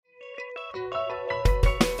Two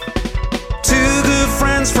good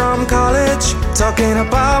friends from college talking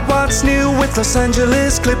about what's new with Los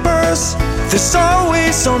Angeles Clippers. There's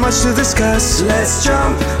always so much to discuss. Let's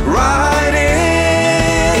jump right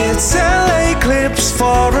in. It's LA Clips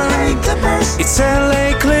Forum. It's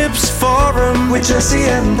LA Clips Forum with Jesse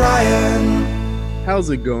and Brian. How's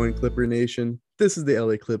it going, Clipper Nation? This is the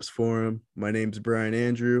LA Clips Forum. My name's Brian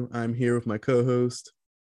Andrew. I'm here with my co-host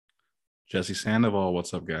Jesse Sandoval.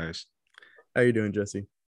 What's up, guys? How you doing, Jesse?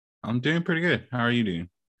 I'm doing pretty good. How are you doing?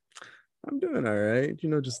 I'm doing all right.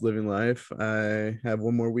 Just living life. I have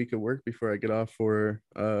one more week of work before I get off for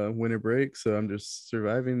winter break, so I'm just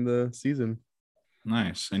surviving the season.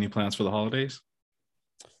 Nice. Any plans for the holidays?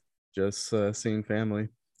 Just seeing family.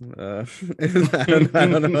 I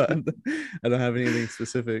don't know. I don't have anything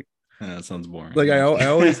specific. Yeah, that sounds boring. Like I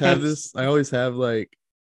always have this. I always have like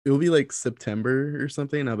it'll be like September or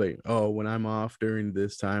something. I'll be like, oh, when I'm off during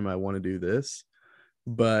this time, I want to do this.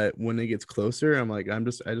 But when it gets closer, I'm like, I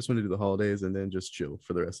just want to do the holidays and then just chill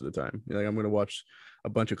for the rest of the time. Like I'm gonna watch a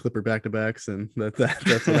bunch of Clipper back-to-backs, and that's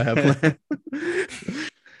what I have planned.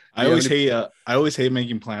 I always hate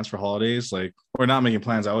making plans for holidays, or not making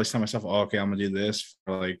plans. I always tell myself, oh, okay, I'm gonna do this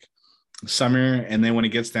for like summer, and then when it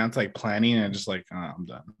gets down to like planning, I'm just like, oh, I'm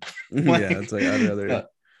done. Yeah, it's like I'd rather.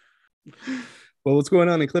 Well, what's going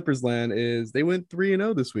on in Clippers land is they went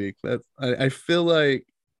 3-0 this week. I feel like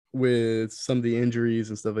with some of the injuries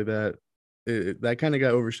and stuff like that, that kind of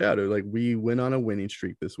got overshadowed. Like we went on a winning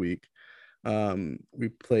streak this week. We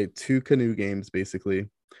played 2 canoe games basically.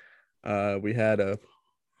 We had a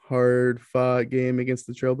hard-fought game against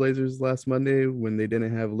the Trailblazers last Monday when they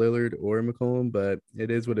didn't have Lillard or McCollum, but it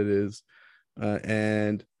is what it is.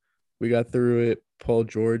 And we got through it. Paul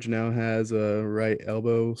George now has a right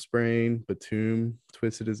elbow sprain. Batum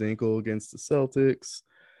twisted his ankle against the Celtics.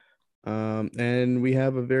 And we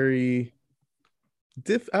have a very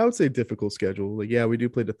I would say difficult schedule. Like, yeah, we do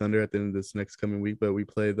play the Thunder at the end of this next coming week, but we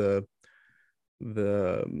play the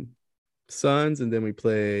Suns, and then we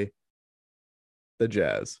play the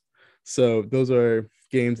Jazz. So those are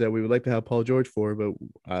games that we would like to have Paul George for, but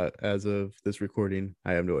as of this recording,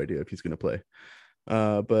 I have no idea if he's going to play.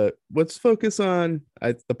 But let's focus on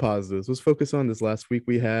the positives. Let's focus on this last week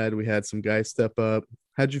we had some guys step up.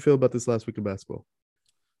 How'd you feel about this last week of basketball?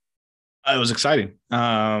 It was exciting.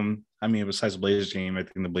 Besides the Blazers game, I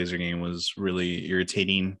think the Blazer game was really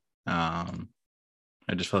irritating. I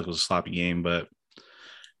just felt like it was a sloppy game, but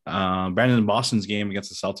Brandon Boston's game against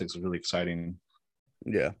the Celtics was really exciting.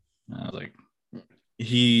 Yeah.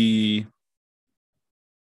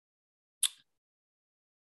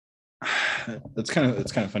 It's kind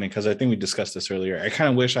of funny because I think we discussed this earlier. I kind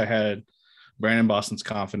of wish I had Brandon Boston's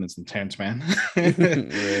confidence in Terrence Mann.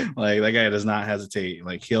 Right. Like that guy does not hesitate.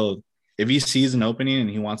 Like if he sees an opening and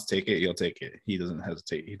he wants to take it, he'll take it. He doesn't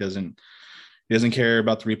hesitate. He doesn't care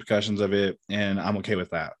about the repercussions of it, and I'm okay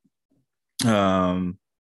with that.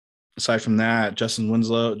 Aside from that, Justice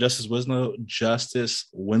Winslow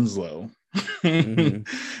Mm-hmm.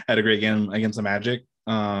 had a great game against the Magic,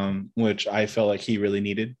 which I felt like he really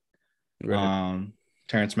needed. Right.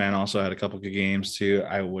 Terrence Mann also had a couple good games too,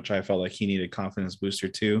 which I felt like he needed confidence booster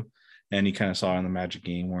too, and he kind of saw in the Magic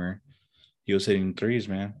game where he was hitting threes,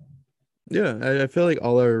 man. Yeah, I feel like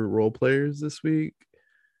all our role players this week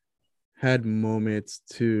had moments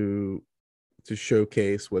to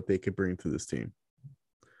showcase what they could bring to this team.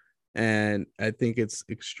 And I think it's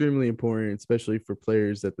extremely important, especially for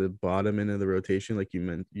players at the bottom end of the rotation, like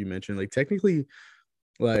you mentioned. Like technically,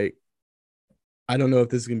 like I don't know if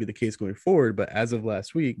this is going to be the case going forward, but as of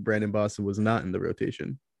last week, Brandon Boston was not in the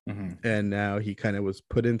rotation. Mm-hmm. And now he kind of was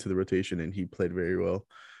put into the rotation and he played very well.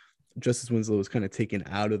 Justice Winslow was kind of taken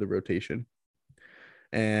out of the rotation.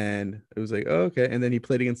 And it was like, oh, okay. And then he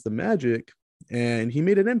played against the Magic and he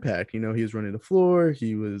made an impact. He was running the floor.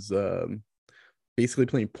 He was basically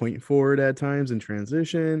playing point forward at times in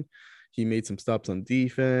transition. He made some stops on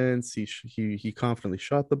defense. He confidently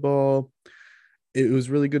shot the ball. It was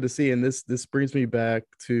really good to see. And this brings me back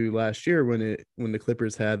to last year when the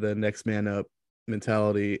Clippers had the next man up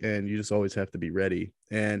mentality, and you just always have to be ready.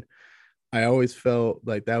 And I always felt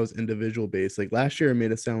like that was individual based. Like last year, it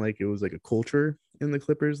made it sound like it was like a culture in the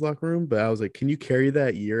Clippers locker room, but I was like, can you carry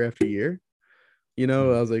that year after year? I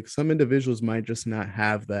was like, some individuals might just not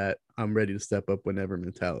have that I'm ready to step up whenever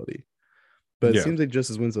mentality. But it seems like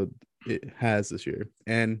Justice Winslow it has this year.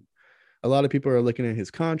 And a lot of people are looking at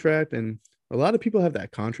his contract, and a lot of people have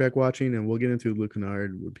that contract watching, and we'll get into Luke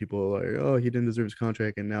Kennard where people are like, oh, he didn't deserve his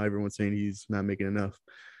contract, and now everyone's saying he's not making enough.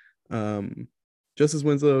 Justice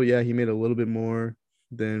Winslow, yeah, he made a little bit more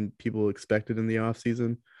than people expected in the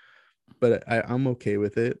offseason, but I'm okay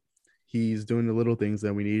with it. He's doing the little things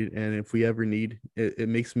that we need, and if we ever need it, it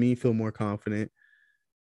makes me feel more confident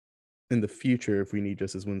in the future if we need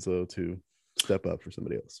Justice Winslow to step up for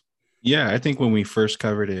somebody else. Yeah, I think when we first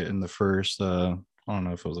covered it in the first, I don't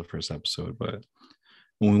know if it was the first episode, but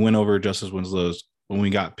when we went over when we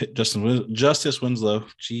got Justice Winslow,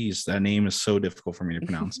 geez, that name is so difficult for me to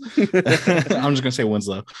pronounce. I'm just gonna say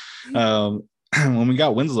Winslow. When we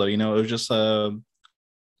got Winslow, it was just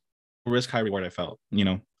risk high reward. I felt,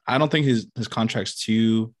 I don't think his contract's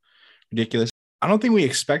too ridiculous. I don't think we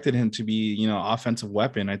expected him to be, offensive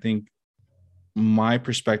weapon. I think my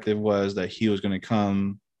perspective was that he was going to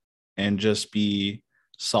come and just be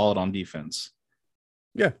solid on defense.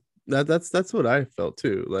 Yeah, that's what I felt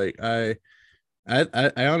too. Like I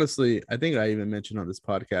honestly, I think I even mentioned on this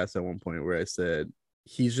podcast at one point where I said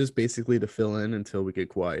he's just basically to fill in until we get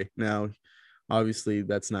Kawhi. Now, obviously,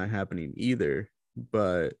 that's not happening either,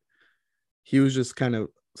 but he was just kind of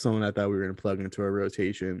someone I thought we were going to plug into our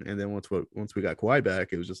rotation. And then once we got Kawhi back,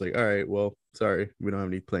 it was just like, all right, well, sorry, we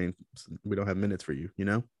don't have minutes for you,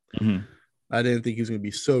 Mm-hmm. I didn't think he was going to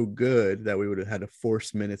be so good that we would have had to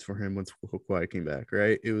force minutes for him once Kawhi came back,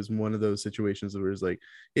 right? It was one of those situations where it's like,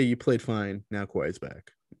 yeah, you played fine, now Kawhi's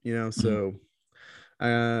back, So,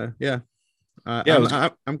 yeah,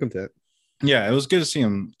 I'm content. Yeah, it was good to see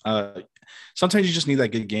him. Sometimes you just need that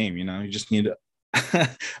good game, you just need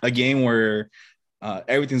a game where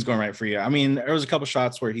everything's going right for you. I mean, there was a couple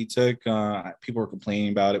shots where he took. People were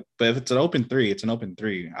complaining about it, but if it's an open three, it's an open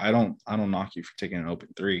three. I don't knock you for taking an open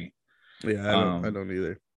three. Yeah, I don't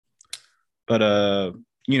either. But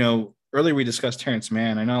earlier we discussed Terrence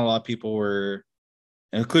Mann. I know a lot of people were,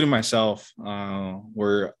 including myself,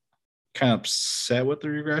 were kind of upset with the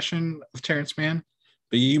regression of Terrence Mann.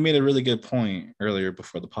 But you made a really good point earlier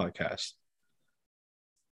before the podcast.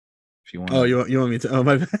 If you want. Oh, you want me to? Oh,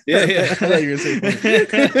 my bad. Yeah. I thought you were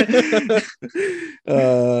gonna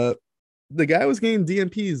say. The guy was getting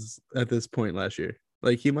DMPs at this point last year.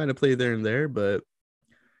 Like he might have played there and there, but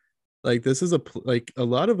like this is a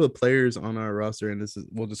lot of the players on our roster, and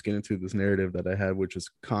we'll just get into this narrative that I had, which is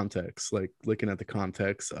context. Like looking at the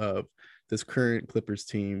context of this current Clippers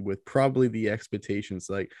team with probably the expectations.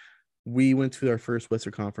 Like we went to our first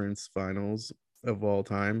Western Conference Finals of all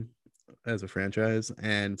time as a franchise,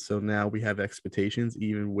 and so now we have expectations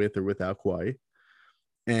even with or without Kawhi.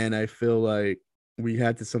 And I feel like we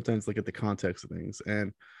had to sometimes look at the context of things,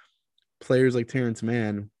 and players like Terrence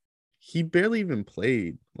Mann, he barely even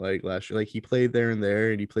played like last year. Like he played there and there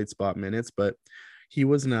and he played spot minutes, but he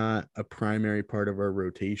was not a primary part of our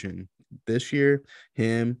rotation this year.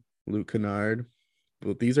 Him, Luke Kennard,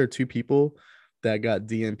 well, these are two people that got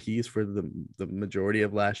DMPs for the majority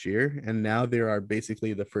of last year. And now they are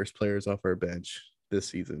basically the first players off our bench this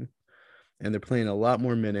season. And they're playing a lot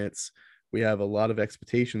more minutes. We have a lot of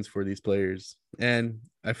expectations for these players. And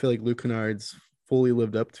I feel like Luke Kennard's fully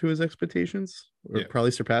lived up to his expectations or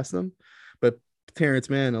probably surpassed them. But Terrence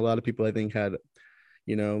Mann, a lot of people I think had,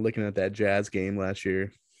 looking at that Jazz game last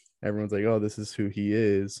year, everyone's like, oh, this is who he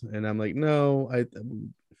is. And I'm like, no,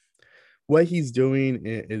 what he's doing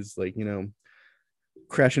is like,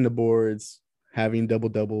 crashing the boards, having double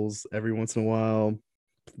doubles every once in a while,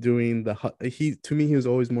 doing to me, he was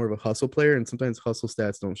always more of a hustle player, and sometimes hustle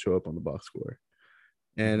stats don't show up on the box score.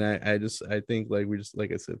 And I think like we just,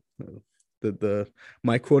 like I said,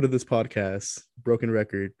 my quote of this podcast, broken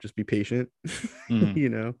record, just be patient,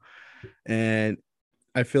 and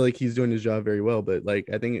I feel like he's doing his job very well. But like,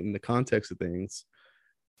 I think in the context of things,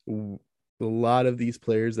 a lot of these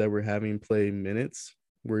players that were having play minutes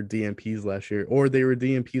were DMPs last year, or they were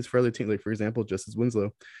DMPs for other teams. Like, for example, Justice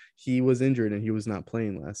Winslow, he was injured and he was not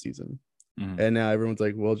playing last season. And now everyone's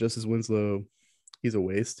like, well, Justice Winslow, he's a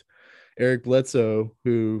waste. Eric Bledsoe,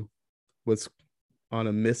 who was on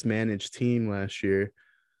a mismanaged team last year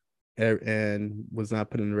and was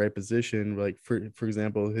not put in the right position. Like, for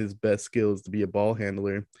example, his best skill is to be a ball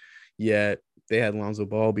handler, yet they had Lonzo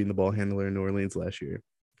Ball being the ball handler in New Orleans last year.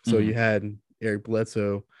 So you had Eric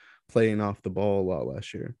Bledsoe playing off the ball a lot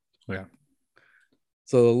last year. Yeah.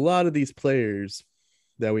 So a lot of these players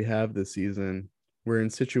that we have this season were in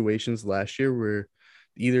situations last year where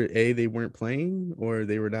either they weren't playing or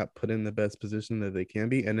they were not put in the best position that they can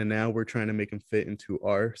be. And then now we're trying to make them fit into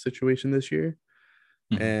our situation this year.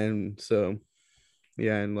 And so,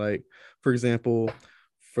 yeah. And like, for example,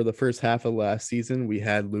 for the first half of last season, we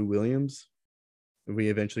had Lou Williams. We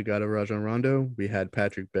eventually got a Rajon Rondo. We had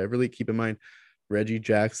Patrick Beverly. Keep in mind, Reggie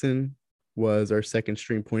Jackson was our second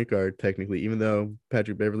string point guard, technically, even though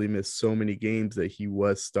Patrick Beverly missed so many games that he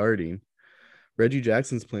was starting. Reggie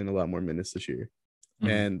Jackson's playing a lot more minutes this year.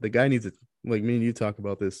 And the guy needs like me and you talk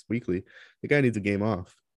about this weekly. The guy needs a game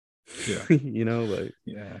off. Yeah. You know, like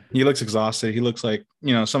Yeah. He looks exhausted. He looks like,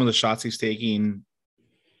 some of the shots he's taking,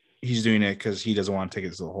 he's doing it because he doesn't want to take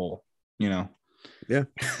it to the hole, you know? yeah.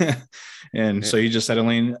 And Eh, so he just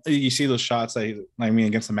settling. You see those shots that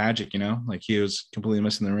against the Magic, like he was completely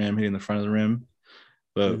missing the rim, hitting the front of the rim.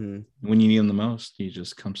 But mhm. when you need him the most, he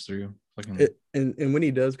just comes through. Fucking And when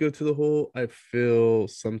he does go to the hole, I feel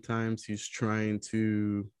sometimes he's trying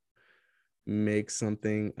to make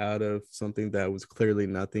something out of something that was clearly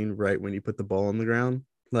nothing right when you put the ball on the ground.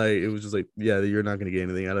 Like it was just like, yeah, you're not going to get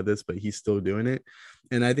anything out of this, but he's still doing it.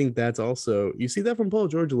 And I think that's also, you see that from Paul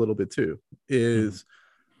George a little bit too, is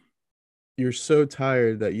you're so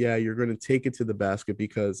tired that, yeah, you're going to take it to the basket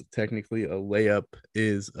because technically a layup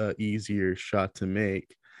is a easier shot to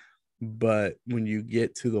make. But when you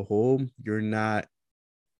get to the hole, you're not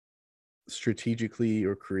strategically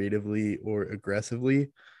or creatively or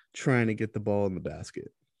aggressively trying to get the ball in the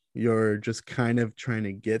basket. You're just kind of trying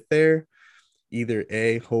to get there, either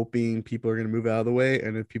A, hoping people are going to move out of the way.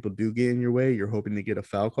 And if people do get in your way, you're hoping to get a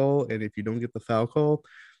foul call. And if you don't get the foul call,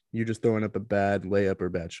 you're just throwing up a bad layup or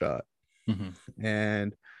bad shot.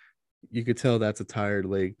 And you could tell that's a tired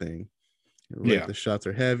leg thing. Like the shots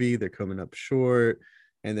are heavy, they're coming up short.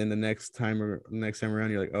 And then the next time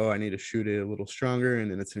around, you're like, oh, I need to shoot it a little stronger.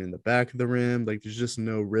 And then it's in the back of the rim. Like there's just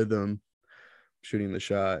no rhythm shooting the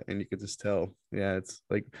shot. And you could just tell. Yeah, it's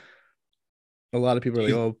like a lot of people are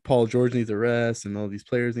like, oh, Paul George needs a rest and all these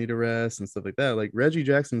players need a rest and stuff like that. Like Reggie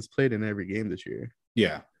Jackson's played in every game this year.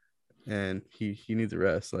 Yeah. And he needs a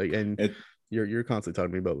rest. Like, and you're constantly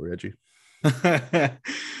talking to me about Reggie.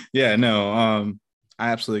 Yeah, no, I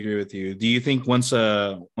absolutely agree with you. Do you think once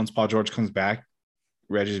Paul George comes back,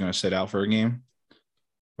 Reggie's going to sit out for a game,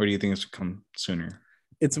 or do you think it's going to come sooner?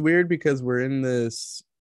 It's weird because we're in this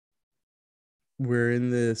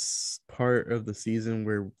part of the season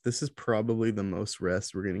where this is probably the most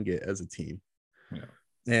rest we're going to get as a team. Yeah.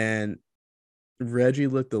 And Reggie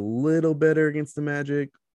looked a little better against the Magic.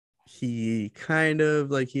 He kind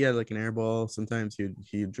of like he had like an air ball. Sometimes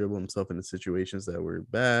he'd dribble himself into situations that were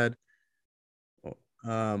bad.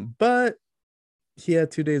 But he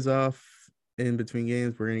had 2 days off in between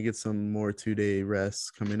games. We're gonna get some more 2-day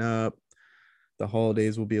rests coming up. The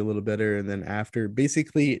holidays will be a little better, and then after,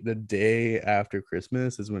 basically the day after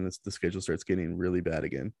Christmas is when the schedule starts getting really bad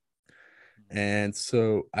again. And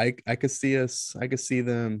so I could see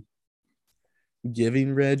them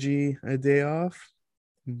giving Reggie a day off,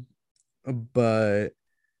 but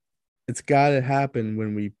it's got to happen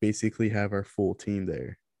when we basically have our full team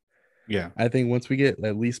there. Yeah. I think once we get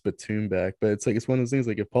at least Batum back, but it's one of those things,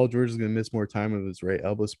 like if Paul George is going to miss more time with his right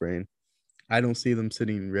elbow sprain, I don't see them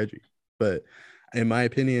sitting Reggie. But in my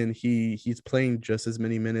opinion, he's playing just as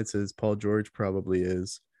many minutes as Paul George probably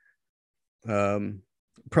is.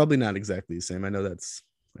 Probably not exactly the same. I know that's,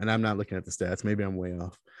 and I'm not looking at the stats. Maybe I'm way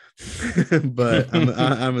off, but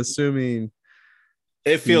I'm assuming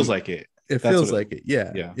it feels like it. It feels like it.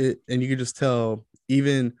 Yeah. Yeah. And you can just tell.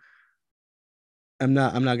 Even I'm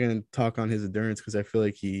not going to talk on his endurance because I feel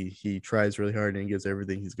like he tries really hard and gives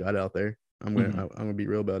everything he's got out there. I'm gonna be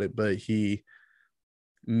real about it, but he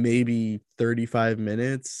maybe 35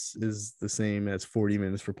 minutes is the same as 40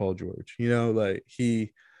 minutes for Paul George. Like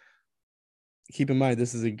keep in mind,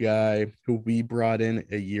 this is a guy who we brought in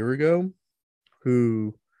a year ago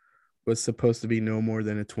who was supposed to be no more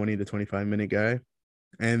than a 20 to 25 minute guy.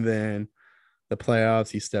 And then the playoffs,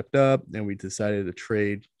 he stepped up and we decided to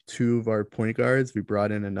trade 2 of our point guards. We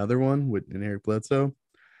brought in another one with Eric Bledsoe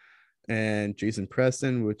and Jason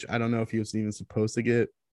Preston, which I don't know if he was even supposed to get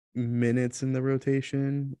minutes in the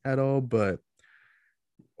rotation at all, but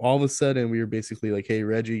all of a sudden we were basically like, hey,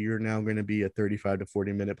 Reggie, you're now going to be a 35 to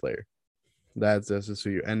 40 minute player. That's just for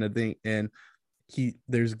you. And I think, and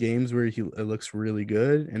there's games where it looks really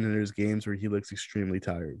good, and then there's games where he looks extremely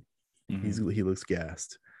tired. He looks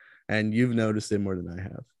gassed, and you've noticed it more than I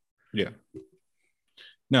have. Yeah.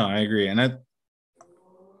 No, I agree, and I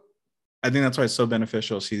think that's why it's so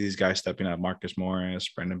beneficial to see these guys stepping up, Marcus Morris,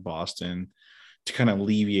 Brendan Boston, to kind of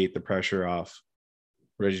alleviate the pressure off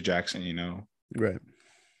Reggie Jackson. Right.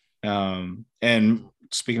 And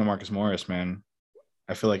speaking of Marcus Morris, man,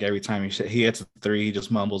 I feel like every time he hits a 3, he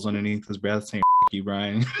just mumbles underneath his breath saying, you,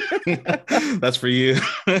 Brian. That's for you.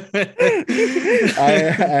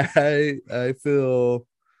 I feel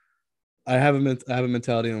I have a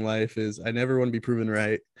mentality in life is I never want to be proven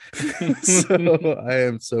right. So I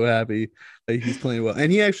am so happy that he's playing well.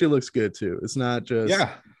 And he actually looks good too. It's not just,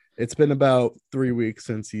 it's been about 3 weeks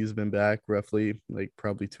since he's been back, roughly, like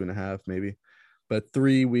probably 2.5 maybe, but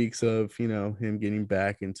 3 weeks of, him getting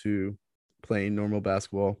back into playing normal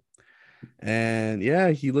basketball. And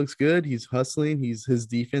yeah, he looks good. He's hustling. His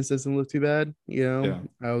defense doesn't look too bad. Yeah.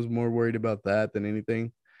 I was more worried about that than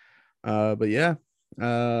anything. But yeah,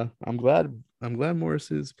 I'm glad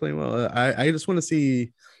Morris is playing well. I just want to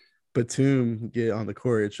see Batum get on the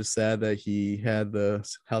court. It's just sad that he had the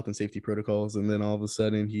health and safety protocols, and then all of a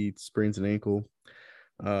sudden he sprains an ankle.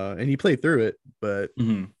 And he played through it, but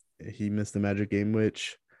Mm-hmm. he missed the Magic game,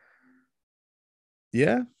 which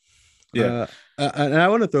yeah. Yeah. And I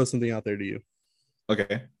want to throw something out there to you.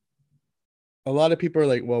 Okay. A lot of people are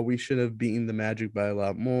like, well, we should have beaten the Magic by a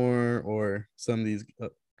lot more, or some of these.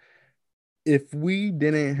 If we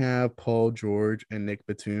didn't have Paul George and Nick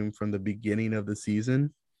Batum from the beginning of the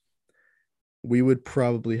season, we would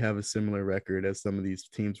probably have a similar record as some of these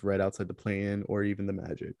teams right outside the play-in or even the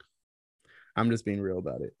Magic. I'm just being real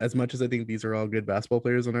about it. As much as I think these are all good basketball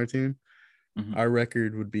players on our team, our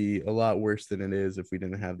record would be a lot worse than it is if we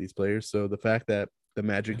didn't have these players. So the fact that the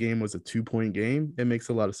Magic game was a 2-point game, it makes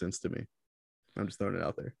a lot of sense to me. I'm just throwing it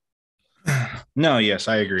out there. No, yes,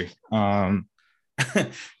 I agree.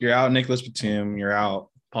 You're out Nicholas Batum, you're out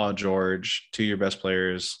Paul George, two of your best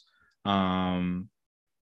players. And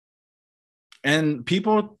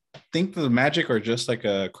people think the Magic are just like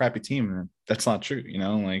a crappy team. That's not true,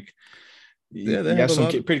 Like, Yeah, you have some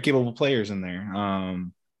pretty capable players in there.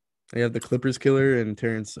 They have the Clippers killer and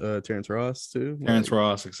Terrence Ross too. Terrence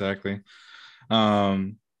Ross, exactly.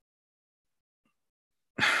 I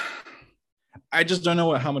just don't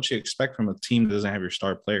know how much you expect from a team that doesn't have your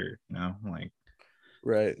star player, like.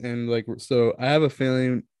 Right. And so I have a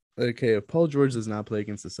feeling, okay, if Paul George does not play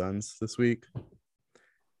against the Suns this week,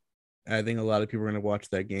 I think a lot of people are going to watch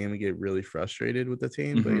that game and get really frustrated with the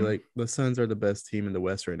team. But the Suns are the best team in the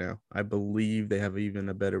West right now. I believe they have even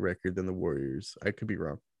a better record than the Warriors. I could be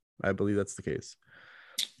wrong. I believe that's the case.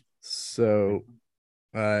 So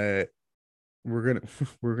we're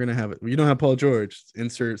gonna have it. You don't have Paul George.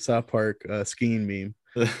 Insert South Park skiing meme.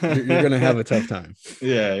 You're gonna have a tough time.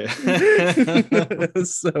 Yeah.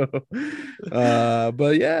 So,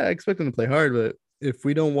 but yeah, I expect them to play hard. But if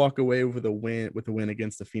we don't walk away with a win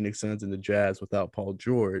against the Phoenix Suns and the Jazz without Paul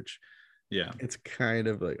George, yeah, it's kind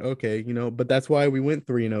of like, okay, But that's why we went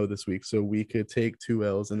 3-0 this week, so we could take 2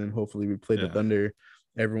 L's and then hopefully we play the Thunder.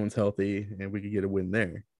 Everyone's healthy and we could get a win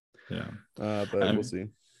there. Yeah, but we'll see.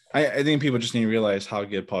 I think people just need to realize how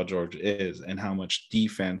good Paul George is and how much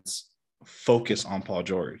defense focus on Paul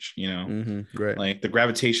George, right. Like the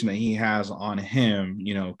gravitation that he has on him,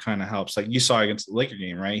 kind of helps. Like you saw against the Laker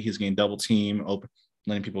game, right? He's getting double team, open,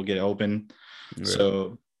 letting people get open. Right.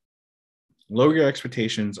 So lower your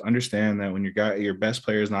expectations. Understand that when your best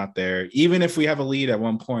player is not there, even if we have a lead at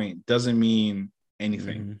one point, doesn't mean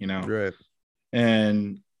anything, Right.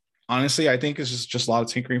 And honestly, I think it's just a lot of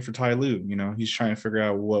tinkering for Ty Lue. He's trying to figure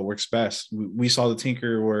out what works best. We saw the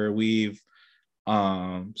tinker where we've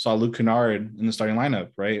saw Luke Kennard in the starting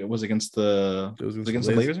lineup, right? It was against the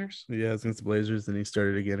Blazers. Yeah, it was against the Blazers, and he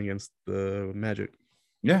started again against the Magic.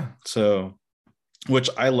 Yeah, so which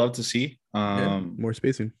I love to see. More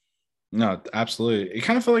spacing. No, absolutely. It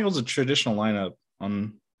kind of felt like it was a traditional lineup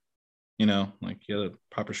on. Like you had a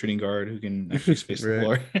proper shooting guard who can actually space the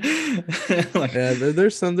floor.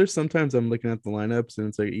 There's sometimes I'm looking at the lineups and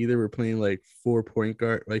it's like either we're playing like 4 point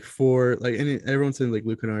guard, and everyone's saying like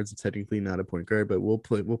Luke Kennard's technically not a point guard, but we'll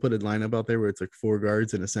put a lineup out there where it's like 4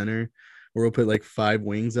 guards and a center, or we'll put like 5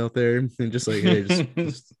 wings out there and just like, hey,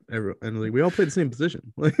 just everyone, and like we all play the same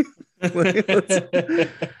position.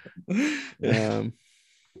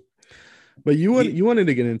 But you wanted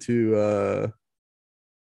to get into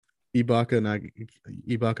Ibaka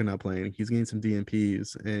not playing. He's getting some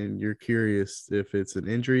DNPs, and you're curious if it's an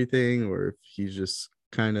injury thing or if he's just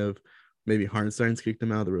kind of maybe Hartenstein's kicked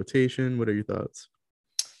him out of the rotation. What are your thoughts?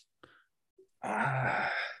 I'm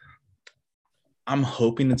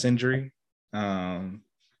hoping it's injury. No,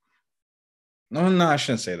 I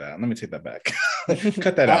shouldn't say that. Let me take that back.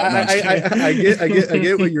 Cut that out. I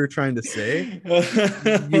get what you're trying to say.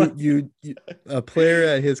 You a player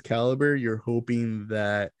at his caliber, you're hoping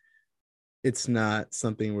that it's not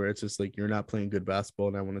something where it's just like you're not playing good basketball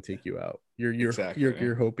and I want to take you out.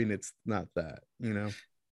 You're hoping it's not that,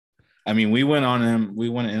 I mean, we went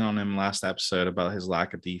in on him last episode about his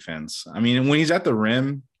lack of defense. I mean, when he's at the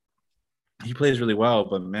rim, he plays really well,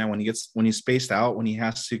 but man, when he's spaced out, when he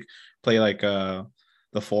has to play like the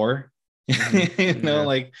 4,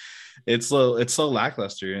 like it's so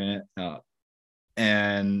lackluster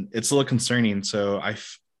and it's a little concerning. So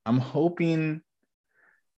I'm hoping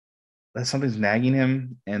that something's nagging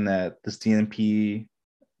him and that this DNP,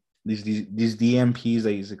 these DMPs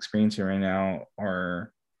that he's experiencing right now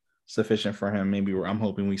are sufficient for him. Maybe I'm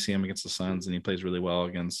hoping we see him against the Suns and he plays really well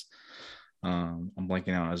against I'm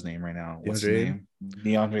blanking out on his name right now. What's his DeAndre Ayton? name?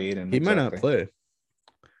 DeAndre Ayton. He might not Exactly. play.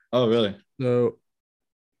 Oh, really? So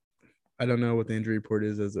I don't know what the injury report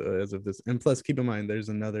is as of this. And plus, keep in mind, there's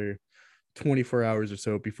another 24 hours or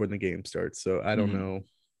so before the game starts. So I don't know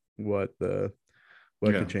what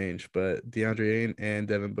could change. But DeAndre Ayton and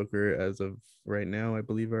Devin Booker, as of right now, I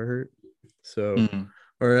believe are hurt. So,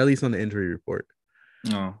 or at least on the injury report.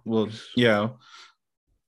 Oh, well, yeah.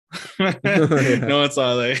 Yeah. No, it's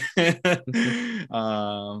all like,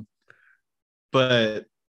 but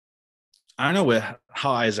I don't know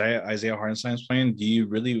how Isaiah Hartenstein's playing. Do you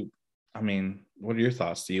really? I mean, what are your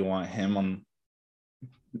thoughts? Do you want him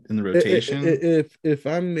in the rotation? If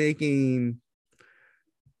I'm making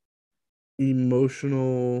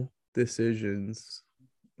emotional decisions,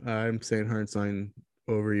 I'm saying Hartenstein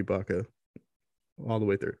over Ibaka all the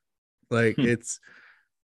way through. Like it's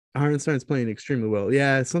Hartenstein's playing extremely well.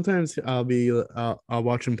 Yeah, sometimes I'll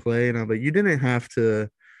watch him play and I'm like, you didn't have to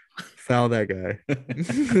foul that guy.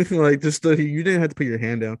 Like you didn't have to put your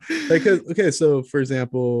hand down. Like, okay, so for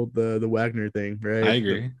example, the Wagner thing, right? I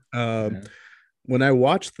agree. When I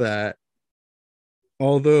watched that,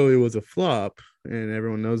 although it was a flop and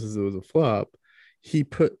everyone knows it was a flop, he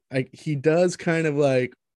does kind of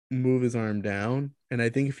like move his arm down, and I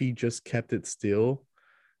think if he just kept it still,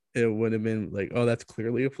 it would have been like, oh, that's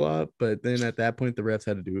clearly a flop. But then at that point, the refs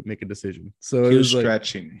had to make a decision. So he was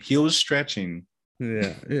stretching. He was stretching.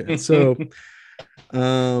 Yeah. So,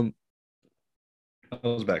 that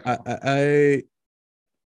was back. I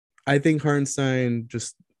think Hartenstein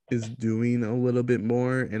just is doing a little bit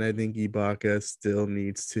more, and I think Ibaka still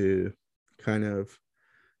needs to kind of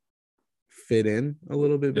fit in a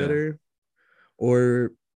little bit better,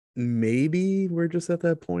 or maybe we're just at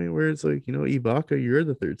that point where it's like, Ibaka, you're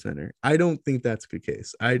the third center. I don't think that's the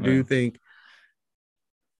case. I do think,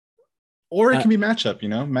 or it can be matchup.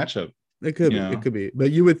 It could be,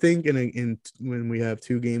 but you would think in when we have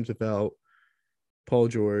 2 games without Paul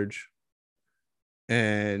George,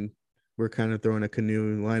 and we're kind of throwing a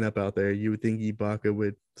canoe lineup out there, you would think Ibaka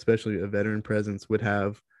would, especially a veteran presence, would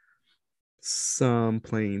have some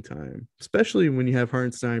playing time, especially when you have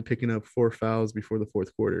Hartenstein picking up 4 fouls before the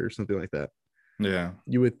 4th quarter or something like that. Yeah,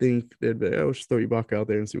 you would think they'd be, oh, just throw Ibaka out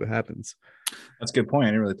there and see what happens. That's a good point. I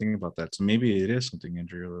didn't really think about that. So maybe it is something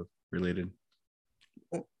injury related.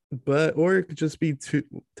 Or it could just be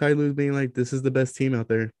Ty Lue being like, this is the best team out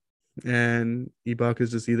there, and Ibaka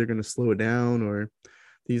is just either going to slow it down, or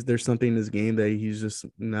there's something in his game that he's just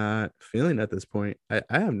not feeling at this point. I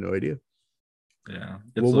have no idea. Yeah,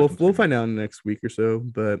 we'll find out in the next week or so.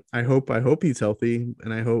 But I hope he's healthy,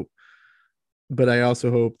 and but I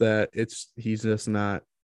also hope that he's just not.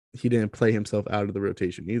 He didn't play himself out of the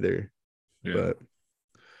rotation either. Yeah. But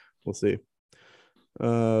we'll see.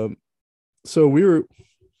 So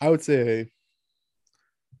I would say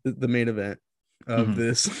the main event of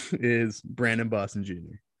this is Brandon Boston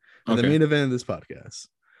Jr. The main event of this podcast.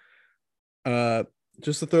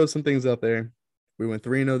 Just to throw some things out there, we went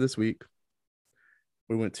 3-0 this week.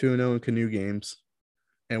 We went 2-0 in canoe games,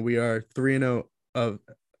 and we are 3-0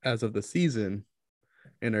 as of the season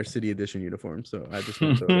in our city edition uniform. So I just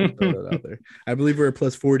want to throw that out there. I believe we're at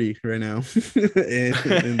plus 40 right now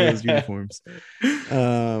in those uniforms.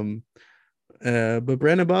 But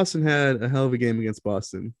Brandon Boston had a hell of a game against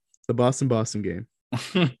Boston. The Boston game.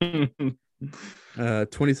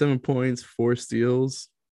 27 points, 4 steals.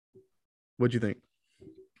 What'd you think?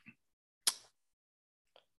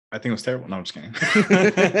 I think it was terrible. No, I'm just kidding.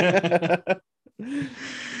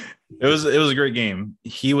 It was a great game.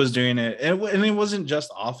 He was doing it, and it wasn't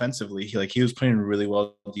just offensively. He was playing really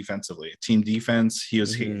well defensively. Team defense. He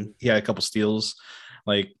had a couple steals.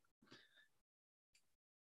 Like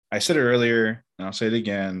I said it earlier, and I'll say it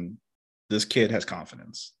again. This kid has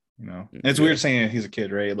confidence. And it's weird saying he's a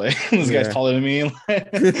kid, right? Like this guy's taller than me.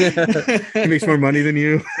 He makes more money than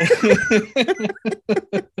you.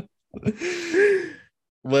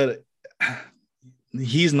 But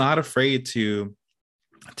he's not afraid to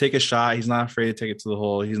take a shot. He's not afraid to take it to the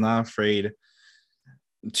hole. He's not afraid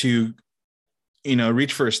to,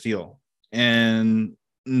 reach for a steal. And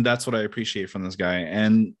that's what I appreciate from this guy.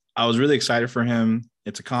 And I was really excited for him.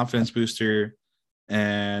 It's a confidence booster.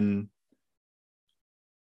 And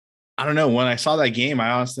I don't know, when I saw that game,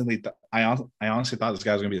 I honestly thought this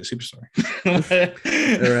guy was going to be a superstar.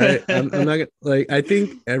 Right. I'm not gonna, I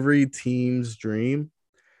think every team's dream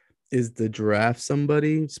is to draft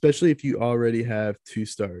somebody, especially if you already have 2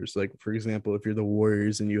 stars. Like, for example, if you're the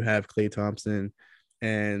Warriors and you have Klay Thompson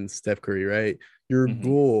and Steph Curry, right? Your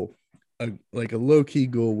goal, a low-key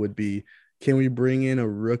goal would be, can we bring in a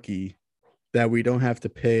rookie that we don't have to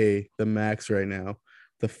pay the max right now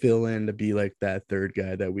to fill in to be like that third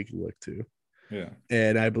guy that we could look to. Yeah.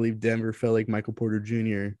 And I believe Denver felt like Michael Porter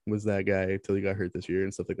Jr. was that guy until he got hurt this year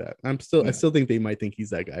and stuff like that. I still think they might think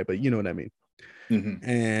he's that guy, but you know what I mean. Mm-hmm.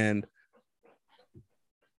 And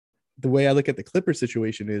the way I look at the Clipper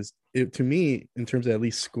situation is, to me, in terms of at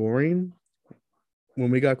least scoring,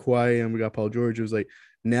 when we got Kawhi and we got Paul George, it was like,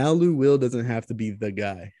 now Lou Will doesn't have to be the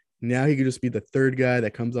guy. Now he could just be the third guy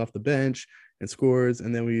that comes off the bench and scores.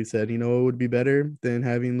 And then we said, you know what would be better than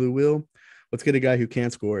having Lou Will? Let's get a guy who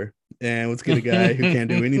can't score, and let's get a guy who can't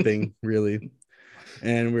do anything really.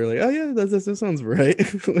 And we're like, oh yeah, that sounds right.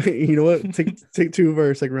 You know what? Take 2 of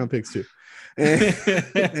our second round picks too.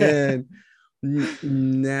 And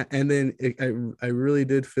then I really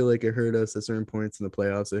did feel like it hurt us at certain points in the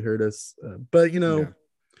playoffs. It hurt us, but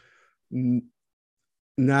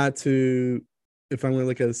not to. If I'm going to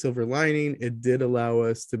look at a silver lining, it did allow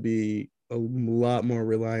us to be a lot more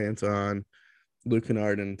reliant on Luke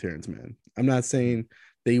Kennard and Terrence Mann. I'm not saying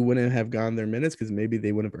they wouldn't have gone their minutes, because maybe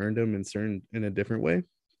they would have earned them in a different way.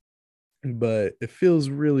 But it feels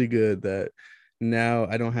really good that now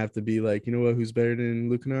I don't have to be like, you know what, who's better than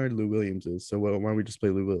Luke Kennard? Lou Williams is. So why don't we just play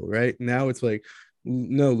Lou Will, right? Now it's like,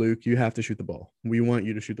 no, Luke, you have to shoot the ball. We want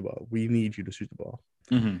you to shoot the ball. We need you to shoot the ball.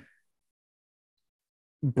 Mm-hmm.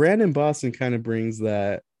 Brandon Boston kind of brings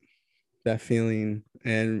that feeling.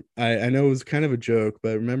 And I know it was kind of a joke,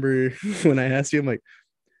 but remember when I asked you, I'm like,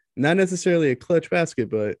 not necessarily a clutch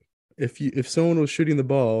basket, but if someone was shooting the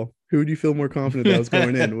ball, who would you feel more confident that was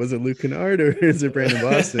going in? Was it Luke Kennard or is it Brandon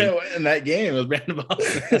Boston? In that game, it was Brandon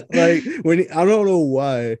Boston. Like I don't know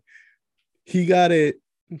why he got it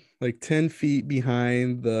like 10 feet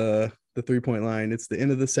behind the 3-point line. It's the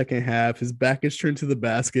end of the second half. His back is turned to the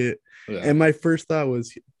basket. Yeah. And my first thought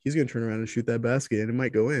was, he's going to turn around and shoot that basket and it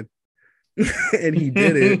might go in. And he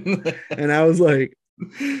did it. And I was like,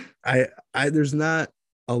 there's not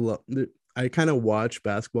a lot. I kind of watch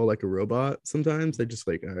basketball like a robot sometimes. I just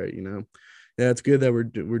like, all right, yeah, it's good that we're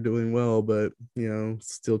doing well, but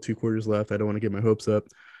still 2 quarters left. I don't want to get my hopes up.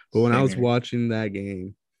 But when I was watching that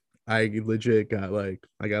game, I legit got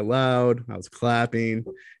I got loud. I was clapping.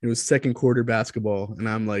 It was second quarter basketball, and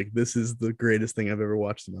I'm like, this is the greatest thing I've ever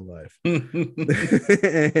watched in my life.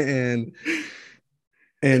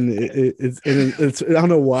 And it's I don't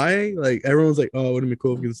know why. Like everyone's like, oh, it would have been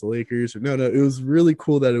cool against the Lakers. No, it was really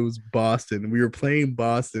cool that it was Boston. We were playing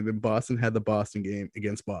Boston, and Boston had the Boston game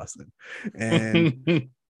against Boston, and it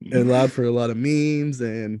allowed for a lot of memes,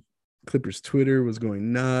 and Clippers Twitter was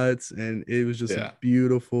going nuts, and it was just a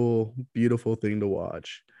beautiful, beautiful thing to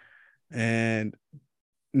watch. And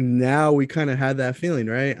now we kind of had that feeling,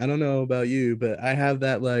 right? I don't know about you, but I have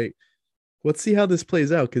that let's see how this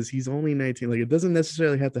plays out, because he's only 19. Like, it doesn't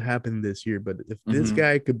necessarily have to happen this year, but if this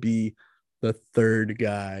guy could be the third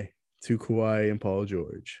guy to Kawhi and Paul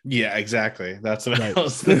George. Yeah, exactly. That's what I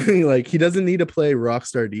was thinking. Like, he doesn't need to play rock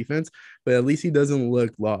star defense, but at least he doesn't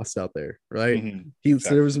look lost out there, right?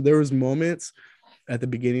 Exactly. So there was moments at the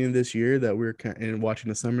beginning of this year that we're and watching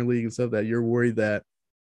the summer league and stuff that you're worried that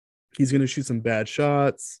he's going to shoot some bad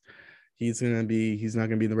shots. He's not going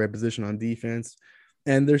to be in the right position on defense.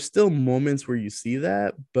 And there's still moments where you see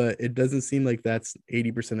that, but it doesn't seem like that's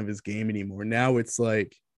 80% of his game anymore. Now it's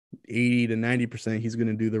like 80 to 90%, he's going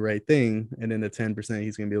to do the right thing. And then the 10%,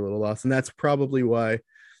 he's going to be a little lost. And that's probably why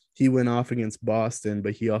he went off against Boston,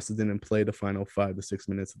 but he also didn't play the final 5 to 6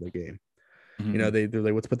 minutes of the game. They're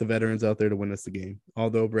like, let's put the veterans out there to win us the game.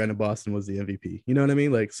 Although Brandon Boston was the MVP, you know what I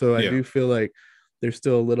mean? Like, so I do feel like there's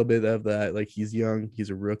still a little bit of that. Like, he's young, he's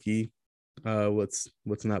a rookie. Let's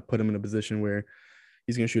not put him in a position where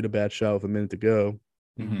he's going to shoot a bad shot with a minute to go.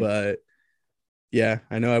 But yeah,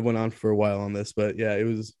 I know I went on for a while on this, but yeah, it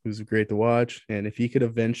was great to watch. And if he could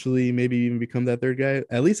eventually maybe even become that third guy,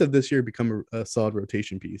 at least of this year, become a solid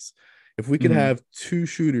rotation piece. If we could have 2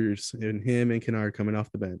 shooters in him and Kennard coming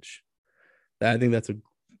off the bench, I think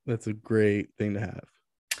that's a great thing to have.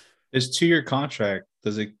 His 2-year contract,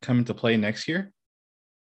 does it come into play next year?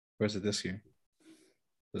 Or is it this year?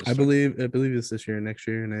 I believe it's this year and next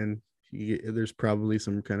year, and then there's probably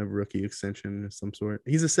some kind of rookie extension of some sort.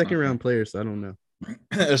 He's a second round player, so I don't know.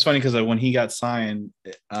 It's funny because when he got signed,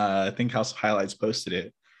 I think House of Highlights posted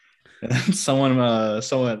it. And someone,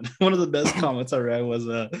 one of the best comments I read was,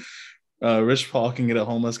 Rich Paul can get a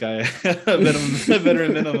homeless guy a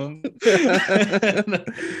veteran minimum.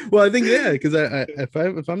 Well, I think because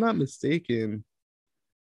if I'm not mistaken,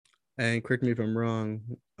 and correct me if I'm wrong,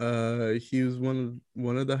 he was one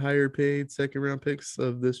of the higher paid second round picks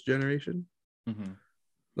of this generation.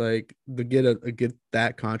 Like, to get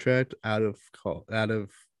that contract out of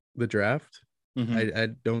the draft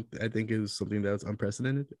Mhm. I think it was something that was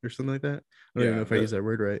unprecedented or something like that. I don't even know Yeah, if I use that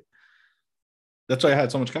word right. that's why I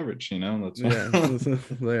had so much coverage. That's Yeah.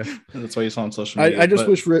 why. Yeah. That's why you saw on social media. I just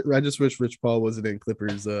wish Rich Paul wasn't in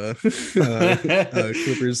Clippers Clippers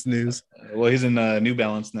news. Well, he's in New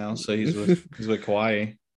Balance now, so he's with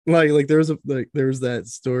Kawhi. There was that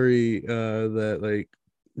story that like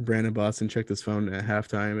Brandon Boston checked his phone at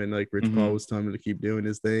halftime and like Rich Paul Mhm. was telling him to keep doing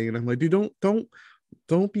his thing, and I'm like, dude,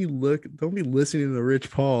 don't be listening to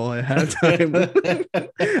Rich Paul at halftime.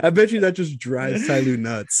 I bet you that just drives Ty Lue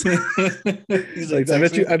nuts. He's like Like I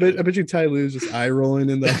texting. bet you Ty Lue's just eye rolling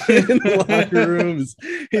in the locker room.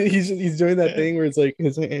 He's doing that thing where it's like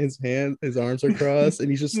his arms are crossed and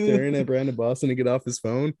he's just staring at Brandon Boston to get off his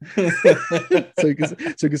phone. So he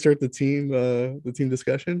can start the team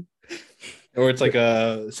discussion. Or it's like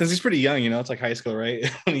since he's pretty young, it's like high school, right?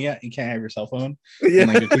 Yeah, you can't have your cell phone. Yeah.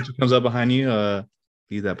 And like the teacher comes up behind you,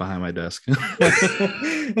 leave that behind my desk.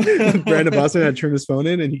 Brandon Boston had turned his phone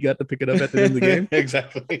in and he got to pick it up at the end of the game.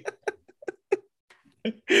 Exactly.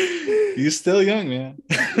 He's still young, man.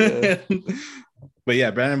 Yeah. But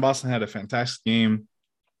yeah, Brandon Boston had a fantastic game.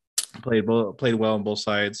 Played well on both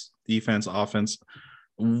sides, defense, offense.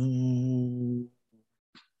 Ooh.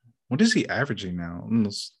 What is he averaging now in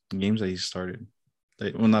those games that he started?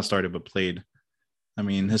 Well, not started, but played. I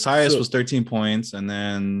mean, his highest was 13 points, and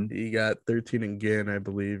then he got 13 again, I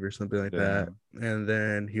believe, or something like that. And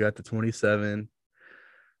then he got to 27.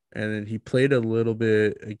 And then he played a little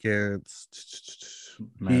bit against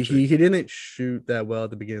Magic. He didn't shoot that well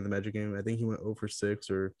at the beginning of the Magic game. I think he went 0 for 6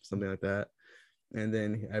 or something like that. And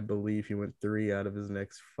then I believe he went 3 out of his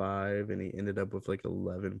next 5, and he ended up with like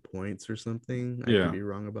 11 points or something. I could be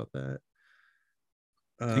wrong about that.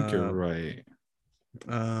 I think you're right.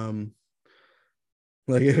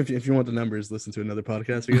 Like if you want the numbers, listen to another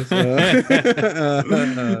podcast, I guess.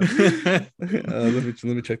 Let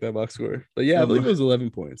me check that box score. But yeah, I believe it was 11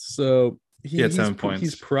 points. So he had 7 points.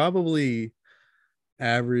 He's probably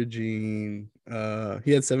averaging.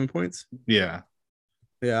 He had 7 points. Yeah.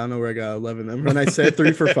 Yeah, I don't know where I got 11. And when I said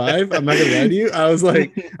 3 for 5, I'm not gonna lie to you. I was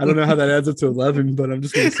like, I don't know how that adds up to 11, but I'm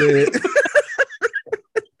just gonna say it.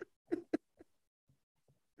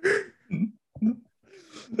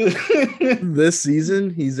 This season,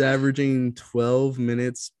 he's averaging 12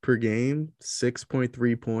 minutes per game,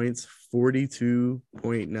 6.3 points,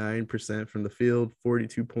 42.9% from the field,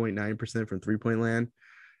 42.9% from 3-point land,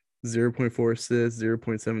 0.4 assists,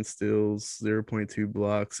 0.7 steals, 0.2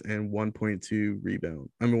 blocks, and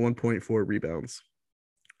 1.4 rebounds.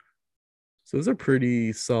 So those are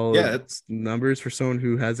pretty solid numbers for someone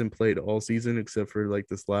who hasn't played all season except for like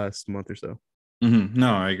this last month or so. Mm-hmm.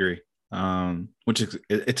 No, I agree. Which is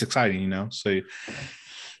it's exciting, so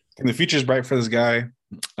the future is bright for this guy.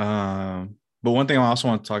 But one thing I also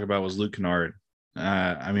want to talk about was Luke Kennard.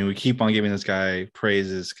 I mean, we keep on giving this guy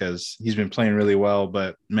praises because he's been playing really well,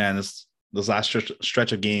 but man, this last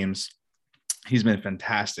stretch of games, he's been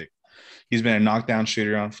fantastic. He's been a knockdown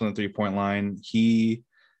shooter from the 3-point line.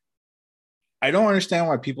 I don't understand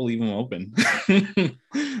why people leave him open.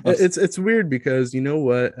 It's weird because you know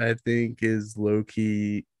what I think is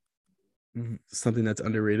low-key something that's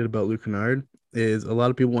underrated about Luke Kennard is a lot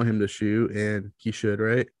of people want him to shoot, and he should,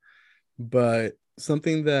 right? But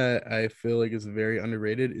something that I feel like is very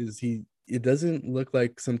underrated is it doesn't look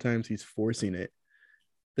like sometimes he's forcing it.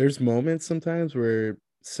 There's moments sometimes where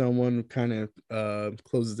someone kind of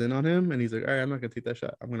closes in on him and he's like, all right, I'm not gonna take that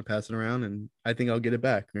shot, I'm gonna pass it around and I think I'll get it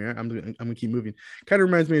back. Right? I'm gonna keep moving. Kind of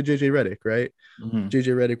reminds me of JJ Redick, right? Mm-hmm.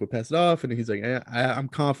 JJ Redick would pass it off and he's like, I'm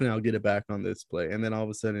confident I'll get it back on this play, and then all of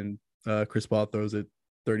a sudden Chris Paul throws it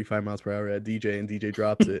 35 miles per hour at DJ and DJ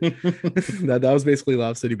drops it. that was basically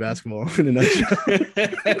Lob City basketball in a nutshell.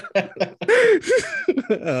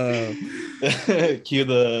 Cue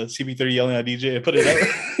the CB30 yelling at DJ, put it out.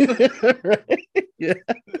 Right? Yeah.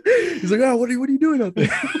 He's like, oh, what are you doing out there?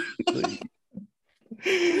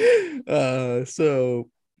 So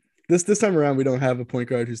this time around, we don't have a point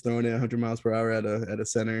guard who's throwing it 100 miles per hour at a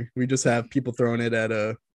center. We just have people throwing it at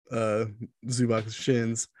Zubac's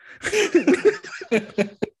shins.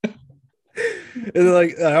 And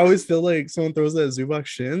like I always feel like someone throws it at Zubac's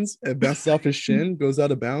shins and bounces off his shin, goes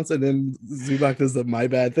out of bounds, and then Zubac does the my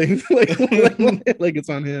bad thing, like it's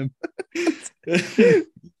on him. He's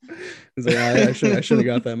like, I should have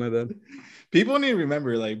got that, my bad. People need to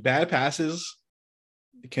remember, like, bad passes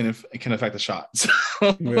can affect the shot. So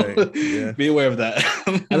right. Yeah. Be aware of that.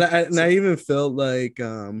 And I even felt like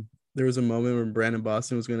there was a moment when Brandon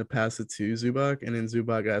Boston was going to pass it to Zubac, and then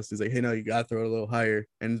Zubac asked, he's like, hey, no, you got to throw it a little higher.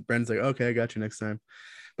 And Brandon's like, okay, I got you next time.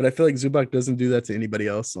 But I feel like Zubac doesn't do that to anybody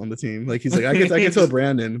else on the team. Like he's like, I can tell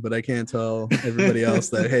Brandon, but I can't tell everybody else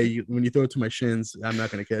that, hey, when you throw it to my shins, I'm not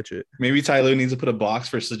going to catch it. Maybe Ty Lue needs to put a box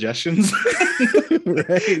for suggestions.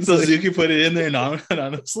 Right? So Zoo can put it in there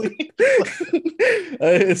anonymously.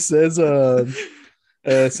 It says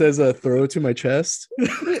throw to my chest.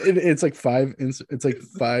 It's like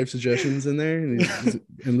five suggestions in there, and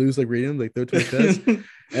Lou's like reading them, like throw to my chest.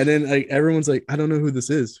 And then like everyone's like, I don't know who this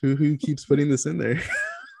is. Who keeps putting this in there?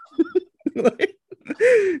 Like,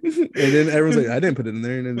 and then everyone's like, I didn't put it in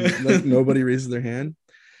there. And then like nobody raises their hand.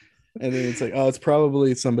 And then it's like, oh, it's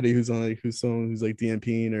probably somebody who's like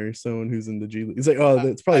DNPing or someone who's in the G League. It's like, oh,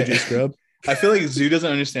 it's probably J Scrub. I feel like Zoo doesn't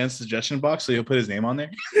understand suggestion box, so he'll put his name on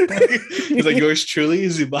there. He's like, yours truly,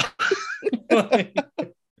 Zubac.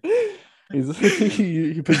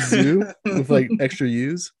 He puts Zoo with like extra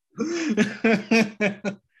U's.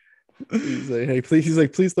 He's like, hey, please. He's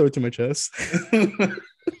like, please throw it to my chest.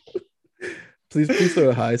 please throw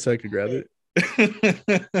it high so I could grab it.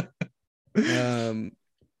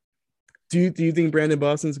 Do you think Brandon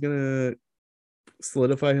Boston's gonna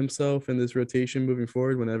solidify himself in this rotation moving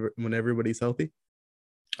forward when everybody's healthy?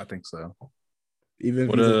 I think so. Even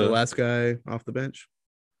if he's like the last guy off the bench.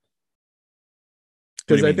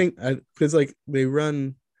 Because I think like they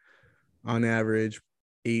run on average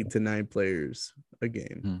 8 to 9 players a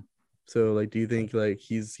game. So like, do you think like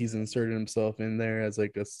he's inserted himself in there as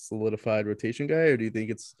like a solidified rotation guy, or do you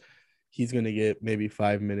think he's going to get maybe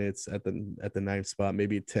 5 minutes at the 9th spot,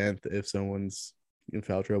 maybe 10th if someone's in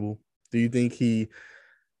foul trouble? Do you think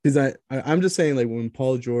because I'm just saying, like, when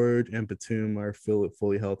Paul George and Batum are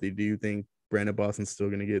fully healthy, do you think Brandon Boston's still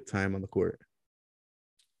going to get time on the court?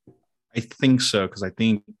 I think so, because I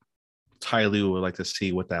think Ty Lue would like to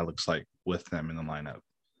see what that looks like with them in the lineup.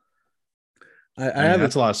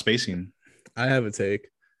 That's a lot of spacing. I have a take.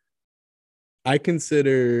 I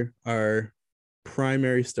consider our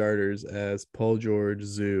primary starters as Paul George,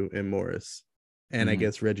 Zoo, and Morris, and I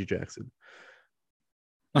guess Reggie Jackson.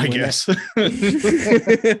 I guess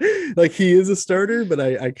like he is a starter, but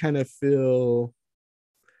I kind of feel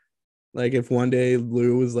like if one day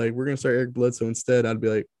Lou was like, we're gonna start Eric Bledsoe instead, I'd be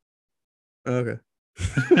like, oh, okay.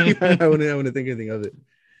 I wouldn't think anything of it.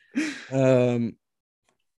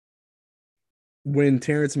 When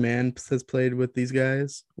Terrence Mann has played with these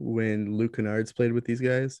guys, when Luke Kennard's played with these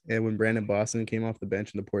guys, and when Brandon Boston came off the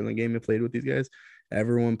bench in the Portland game and played with these guys,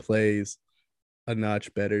 everyone plays a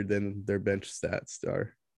notch better than their bench stats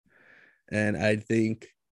are. And I think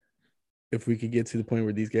if we could get to the point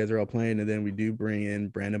where these guys are all playing, and then we do bring in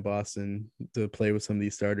Brandon Boston to play with some of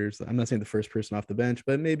these starters, I'm not saying the first person off the bench,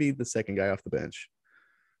 but maybe the second guy off the bench.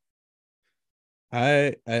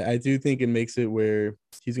 I do think it makes it where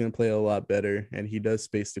he's going to play a lot better, and he does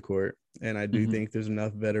space the court. And I do think there's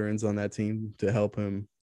enough veterans on that team to help him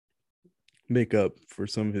make up for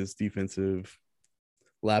some of his defensive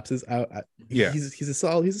lapses. He's a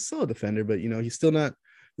solid defender, but he's still not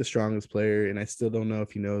the strongest player, and I still don't know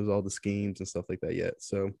if he knows all the schemes and stuff like that yet.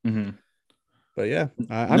 So, but yeah,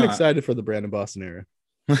 I'm excited for the Brandon Boston era.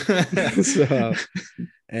 So,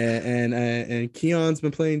 and Keon's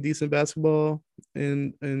been playing decent basketball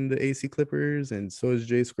in the AC Clippers, and so is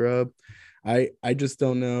Jay Scrub. I just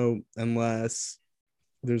don't know unless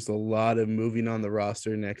there's a lot of moving on the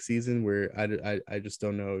roster next season where I just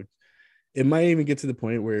don't know. It might even get to the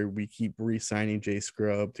point where we keep re-signing Jay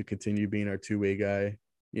Scrub to continue being our two-way guy,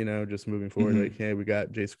 just moving forward. Like, hey, we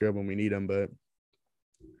got Jay Scrub when we need him, but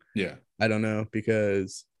yeah, I don't know,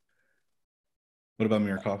 because what about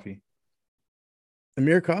Amir Coffey?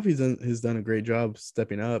 Amir Coffey has done a great job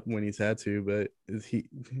stepping up when he's had to, but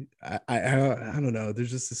I don't know.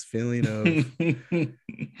 There's just this feeling of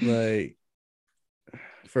like,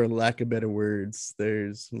 for lack of better words,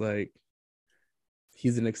 there's like,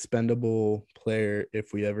 he's an expendable player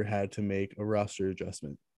if we ever had to make a roster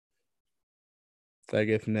adjustment. Like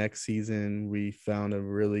if next season we found a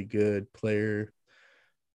really good player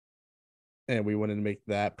and we wanted to make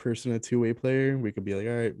that person a two-way player, we could be like,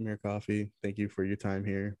 all right, Amir Coffey, thank you for your time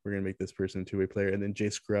here. We're going to make this person a two-way player. And then Jay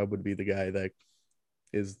Scrub would be the guy that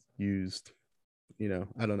is used,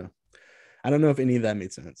 I don't know. I don't know if any of that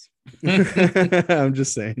made sense. I'm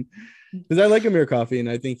just saying. Because I like Amir Coffey, and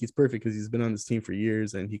I think he's perfect because he's been on this team for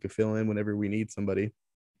years, and he could fill in whenever we need somebody.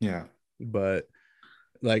 Yeah. But,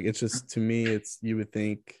 like, it's just, to me, you would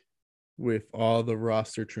think with all the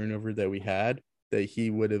roster turnover that we had, that he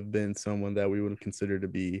would have been someone that we would consider to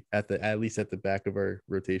be at least at the back of our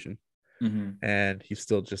rotation. And he's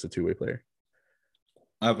still just a two-way player.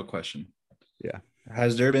 I have a question. Yeah.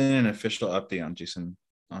 Has there been an official update on Jason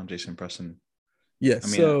Preston?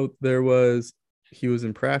 Yes. He was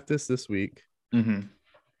in practice this week.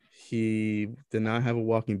 he did not have a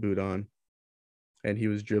walking boot on, and he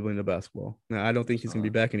was dribbling the basketball. Now, I don't think he's gonna be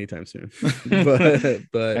back anytime soon,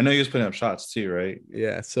 but I know he was putting up shots too, right?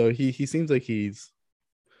 yeah. So he seems like he's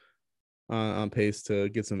on pace to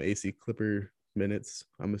get some AC Clipper minutes,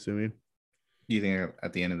 I'm assuming. Do you think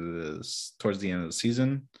at the end of this, towards the end of the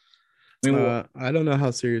season? I mean, I don't know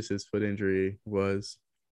how serious his foot injury was.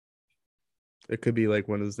 It could be like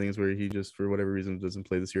one of those things where he just, for whatever reason, doesn't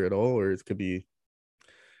play this year at all, or it could be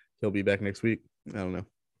he'll be back next week. I don't know.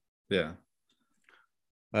 Yeah.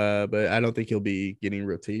 But I don't think he'll be getting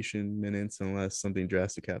rotation minutes unless something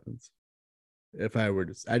drastic happens. If I were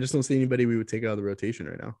to, I just don't see anybody we would take out of the rotation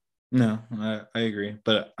right now. No, I agree,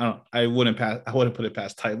 but I wouldn't put it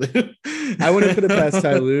past Ty Lue. I wouldn't put it past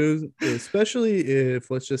Ty Lue, especially if,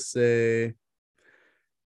 let's just say,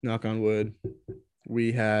 knock on wood,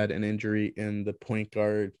 we had an injury in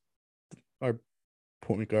our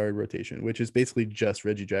point guard rotation, which is basically just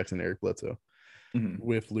Reggie Jackson, Eric Bledsoe,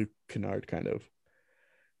 with Luke Kennard, kind of.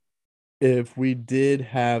 If we did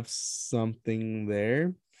have something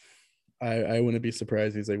there, I wouldn't be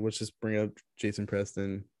surprised. He's like, let's just bring up Jason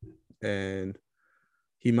Preston, and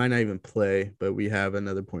he might not even play, but we have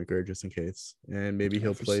another point guard just in case, and maybe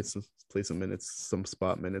he'll play some minutes, some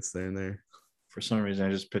spot minutes there and there. For some reason,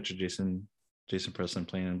 I just picture Jason Preston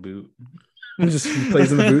playing in boot. Just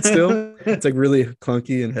plays in the boot still. It's like really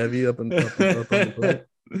clunky and heavy up on the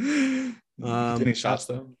foot. Any shots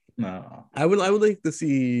though? No. I would like to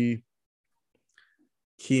see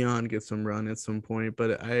Keon get some run at some point,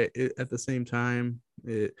 but at the same time,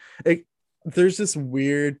 there's this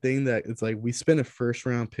weird thing that it's like we spent a first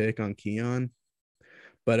round pick on Keon,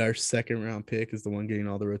 but our second round pick is the one getting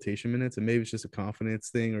all the rotation minutes, and maybe it's just a confidence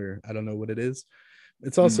thing, or I don't know what it is.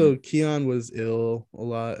 It's also Keon was ill a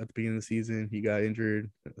lot at the beginning of the season. He got injured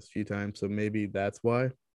a few times, so maybe that's why.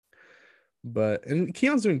 And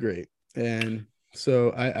Keon's doing great, and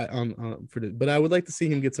so but I would like to see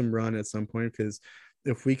him get some run at some point, because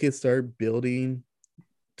if we could start building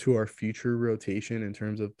to our future rotation in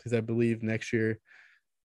terms of, because I believe next year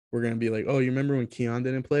we're going to be like, oh, you remember when Keon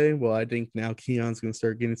didn't play? Well, I think now Keon's going to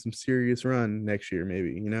start getting some serious run next year,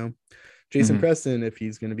 maybe, Jason Preston, if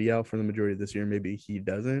he's going to be out for the majority of this year, maybe he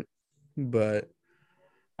doesn't, but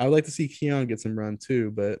I would like to see Keon get some run too.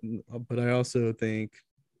 But I also think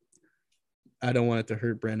I don't want it to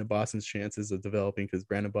hurt Brandon Boston's chances of developing, because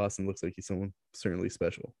Brandon Boston looks like he's someone certainly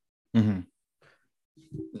special. Mm-hmm.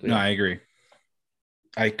 Yeah. No, I agree.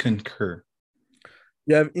 I concur.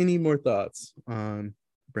 You have any more thoughts on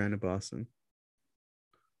Brandon Boston?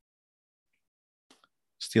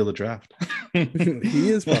 Steal the draft. He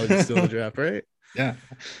is probably still the draft, right? Yeah.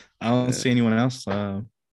 I don't see anyone else.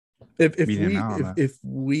 If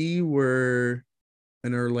we were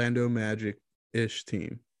an Orlando Magic-ish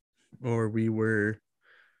team, or we were,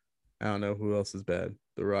 I don't know who else is bad,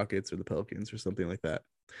 the Rockets or the Pelicans or something like that,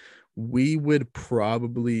 we would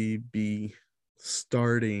probably be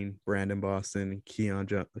starting Brandon Boston, Keon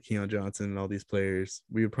Johnson, and all these players.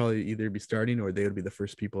 We would probably either be starting or they would be the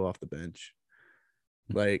first people off the bench.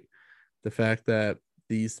 Like, the fact that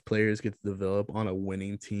these players get to develop on a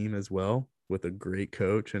winning team as well, with a great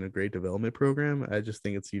coach and a great development program, I just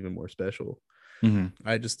think it's even more special.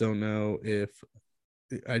 I just don't know if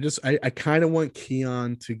I kind of want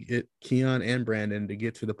Keon and Brandon to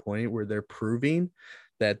get to the point where they're proving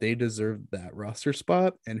that they deserve that roster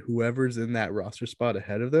spot, and whoever's in that roster spot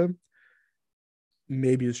ahead of them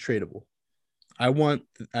maybe is tradable. I want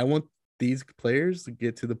these players to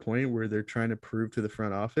get to the point where they're trying to prove to the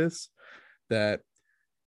front office that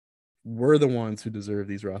we're the ones who deserve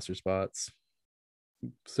these roster spots.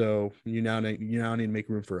 So you now need to make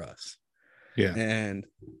room for us. Yeah. And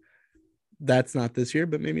that's not this year,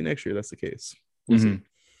 but maybe next year that's the case. We'll see.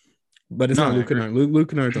 But it's not Luke Kennard. Luke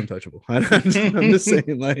Kennard's untouchable. I'm just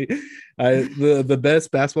saying, like, the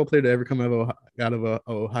best basketball player to ever come out of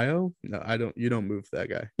Ohio. No, you don't move that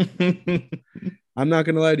guy. I'm not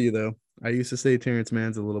gonna lie to you though. I used to say Terrence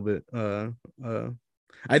Mann's a little bit.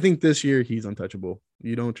 I think this year he's untouchable.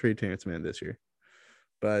 You don't trade Terrence Mann this year,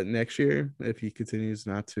 but next year, if he continues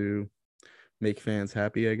not to make fans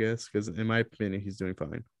happy, I guess, because in my opinion he's doing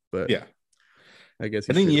fine. But yeah, I guess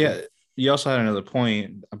I think you also had another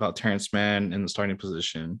point about Terrence Mann in the starting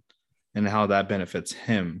position and how that benefits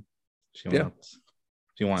him.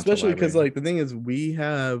 Especially because, like, the thing is,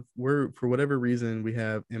 we're for whatever reason, we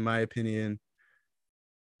have, in my opinion,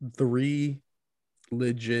 3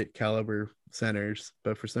 legit caliber centers,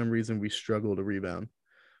 but for some reason we struggle to rebound.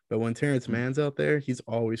 But when Terrence Mann's out there, he's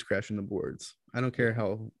always crashing the boards. I don't care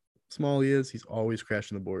how small he is, he's always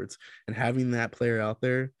crashing the boards. And having that player out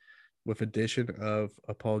there with addition of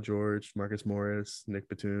a Paul George, Marcus Morris, Nick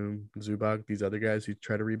Batum, Zubac, these other guys who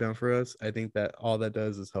try to rebound for us, I think that all that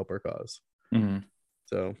does is help our cause. Mm-hmm.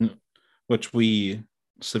 So, which we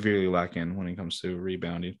severely lack in when it comes to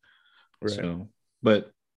rebounding. right. So,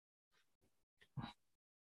 but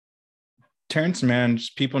Terrence Mann,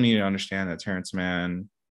 people need to understand that Terrence Mann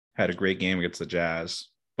had a great game against the Jazz,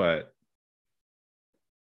 but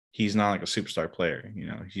he's not like a superstar player. You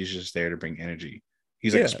know, he's just there to bring energy.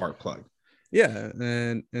 He's like a spark plug. Yeah,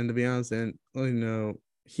 and to be honest, and you know,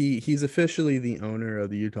 he's officially the owner of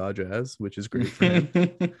the Utah Jazz, which is great for him.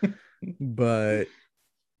 but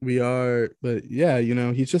yeah, you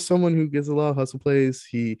know, he's just someone who gets a lot of hustle plays.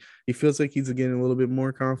 He feels like he's getting a little bit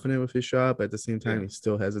more confident with his shot, but at the same time, he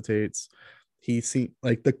still hesitates. He seems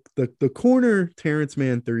like the corner Terrence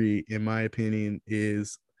Mann 3, in my opinion,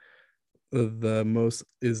 is the most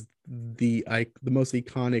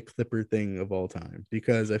iconic Clipper thing of all time,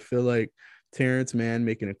 because I feel like Terrence Mann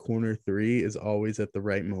making a corner 3 is always at the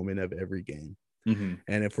right moment of every game. Mm-hmm.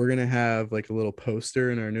 And if we're gonna have like a little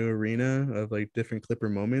poster in our new arena of like different Clipper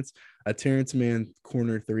moments, a Terrence Mann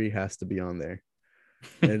corner 3 has to be on there.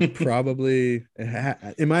 And probably,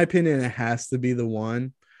 in my opinion, it has to be the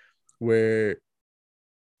one where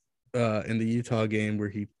in the Utah game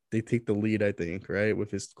where they take the lead, I think, right, with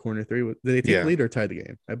his corner 3. Did they take the lead or tie the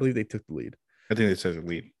game? I believe they took the lead. I think they took the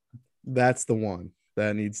lead. That's the one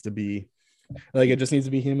that needs to be, like, it just needs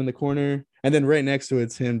to be him in the corner, and then right next to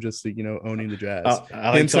it's him just, you know, owning the Jazz.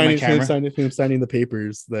 Him signing the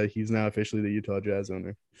papers that he's now officially the Utah Jazz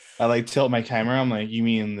owner. I like tilt my camera. I'm like, you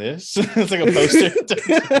mean this? It's like a poster.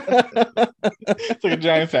 It's like a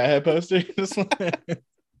giant fathead poster.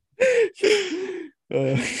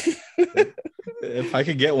 If I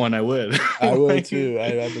could get one, I would. I would too.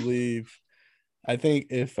 I believe. I think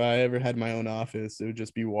if I ever had my own office, it would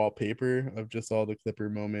just be wallpaper of just all the Clipper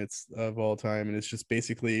moments of all time, and it's just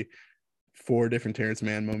basically 4 different Terrence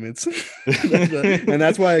Mann moments. And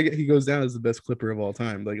that's why he goes down as the best Clipper of all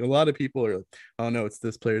time. Like, a lot of people are like, oh no, it's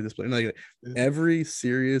this player. Like, every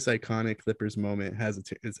serious iconic Clippers moment has it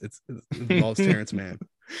involves Terrence Mann.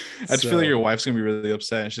 I just feel like your wife's gonna be really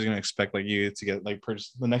upset, and she's gonna expect like you to get like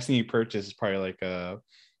purchase. The next thing you purchase is probably like a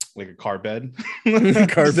car bed.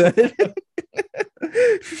 Car bed.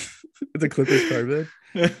 It's a Clippers car bed.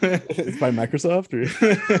 It's by Microsoft.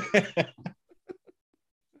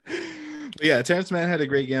 But yeah, Terrence Mann had a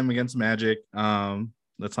great game against Magic.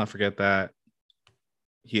 Let's not forget that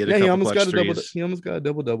he had he almost got a double. He almost got a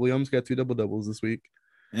double. He almost got 2 doubles this week.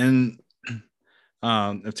 And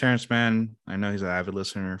if Terrence Mann, I know he's an avid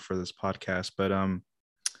listener for this podcast, but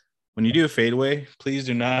when you do a fadeaway, please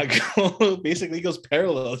do not go. Basically, he goes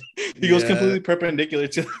parallel. He goes completely perpendicular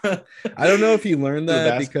to. I don't know if he learned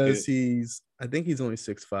that because I think he's only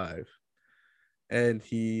 6'5", and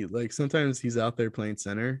he, like, sometimes he's out there playing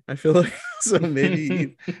center, I feel like. So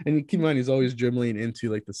maybe, and keep in mind, he's always dribbling into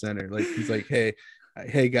like the center. Like, he's like, hey,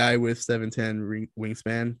 guy with 7'10"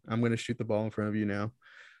 wingspan, I'm gonna shoot the ball in front of you now,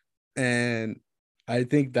 and I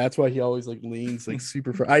think that's why he always like leans like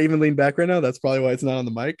super far. I even lean back right now. That's probably why it's not on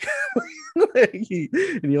the mic. Like, he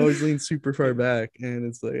always leans super far back, and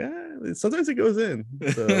it's like sometimes it goes in.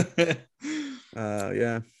 So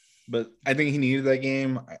yeah. But I think he needed that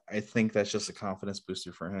game. I think that's just a confidence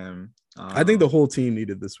booster for him. I think the whole team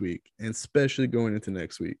needed this week, and especially going into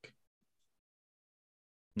next week.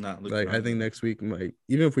 Not like, I think next week, like,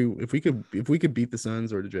 even if we could beat the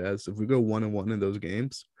Suns or the Jazz, if we go 1-1 in those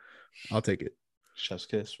games, I'll take it. Chef's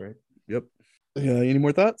kiss, right? Yep. Yeah. Any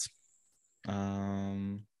more thoughts?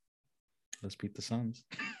 Let's beat the Suns.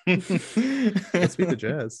 Let's beat the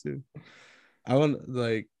Jazz too. I want,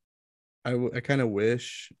 like, I kind of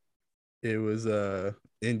wish it was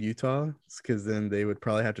in Utah, because then they would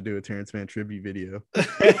probably have to do a Terrence Mann tribute video.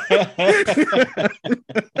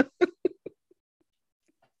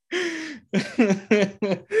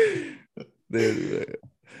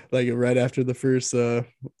 Like, right after the first,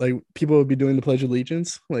 like, people would be doing the Pledge of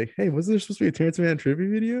Allegiance. Like, hey, wasn't there supposed to be a Terrence Mann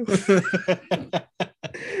tribute video?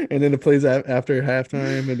 And then it plays after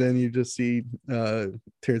halftime, and then you just see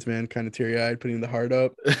Terrence Mann kind of teary-eyed, putting the heart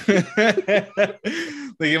up.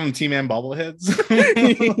 They give him T-Man bobbleheads.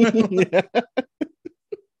 Yeah.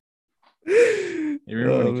 You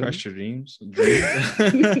remember when he crushed your dreams?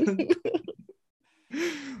 That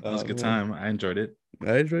was a good time. I enjoyed it.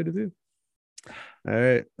 I enjoyed it too. All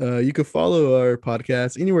right. You can follow our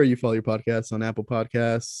podcast anywhere you follow your podcasts, on Apple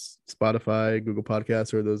Podcasts, Spotify, Google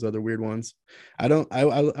Podcasts, or those other weird ones. I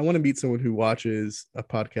want to meet someone who watches a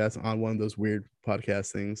podcast on one of those weird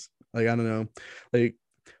podcast things. Like, I don't know. Like,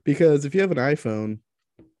 because if you have an iPhone,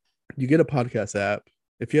 you get a podcast app.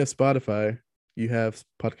 If you have Spotify, you have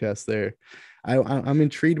podcasts there. I'm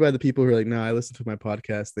intrigued by the people who are like, no, I listen to my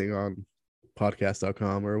podcast thing on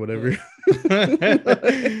podcast.com or whatever.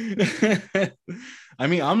 I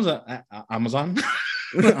mean, Amazon. Amazon.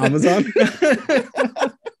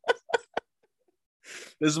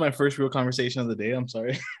 This is my first real conversation of the day. I'm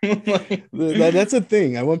sorry. That's a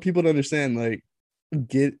thing. I want people to understand, like,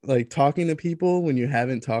 get like talking to people when you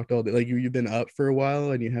haven't talked all day, like you've been up for a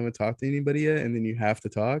while and you haven't talked to anybody yet, and then you have to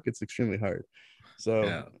talk. It's extremely hard. So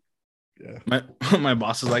yeah. My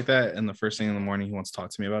boss is like that, and the first thing in the morning he wants to talk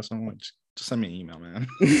to me about something, like, just send me an email, man.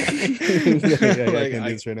 I can't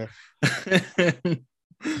do this right now.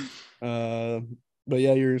 But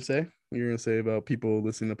yeah, you're gonna say about people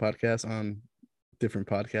listening to podcasts on different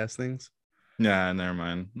podcast things. Yeah, never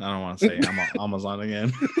mind. I don't want to say I'm on Amazon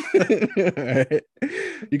again. All right.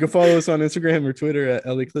 You can follow us on Instagram or Twitter at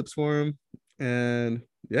LA Clips Forum. And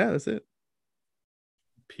yeah, that's it.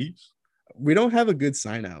 Peace. We don't have a good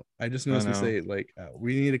sign out. I just noticed we say like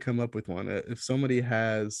we need to come up with one. If somebody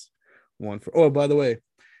has one for, oh, by the way,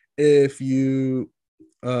 if you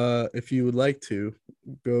would like to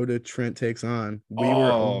go to Trent Takes On,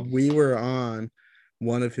 we were on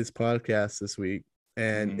one of his podcasts this week.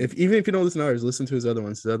 And even if you don't listen to ours, listen to his other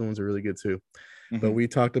ones. His other ones are really good too. But we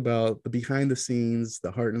talked about the behind the scenes,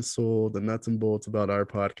 the heart and soul, the nuts and bolts about our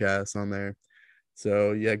podcast on there.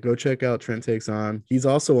 So yeah, go check out Trent Takes On. He's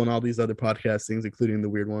also on all these other podcast things, including the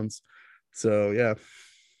weird ones. So yeah.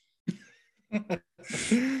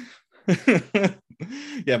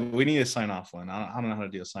 Yeah, but we need a sign off one. I don't know how to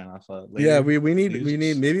do a sign off. Yeah, we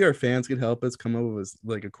need maybe our fans could help us come up with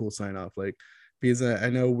like a cool sign off, like, because I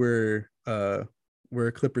know we're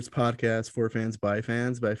a Clippers podcast for fans by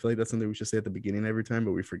fans, but I feel like that's something we should say at the beginning every time,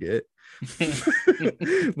 but we forget.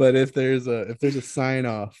 But if there's a sign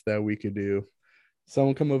off that we could do,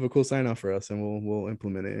 someone come up with a cool sign off for us, and we'll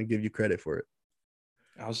implement it and give you credit for it.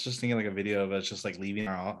 I was just thinking like a video of us just like leaving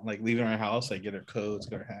our house, like get our coats,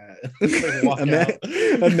 get our hat, like walk out.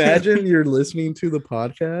 Imagine you're listening to the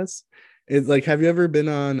podcast. It's like, have you ever been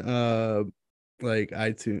on like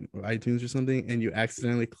iTunes or something, and you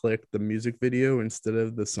accidentally click the music video instead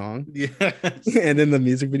of the song? Yes. And then the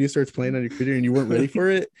music video starts playing on your computer and you weren't ready for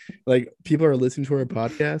it. Like, people are listening to our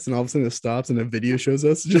podcast and all of a sudden it stops and a video shows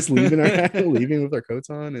us just leaving with our coats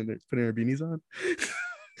on and they're putting our beanies on.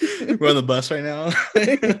 We're on the bus right now.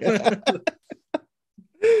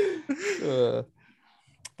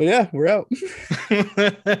 But yeah, we're out.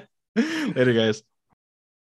 Later, guys.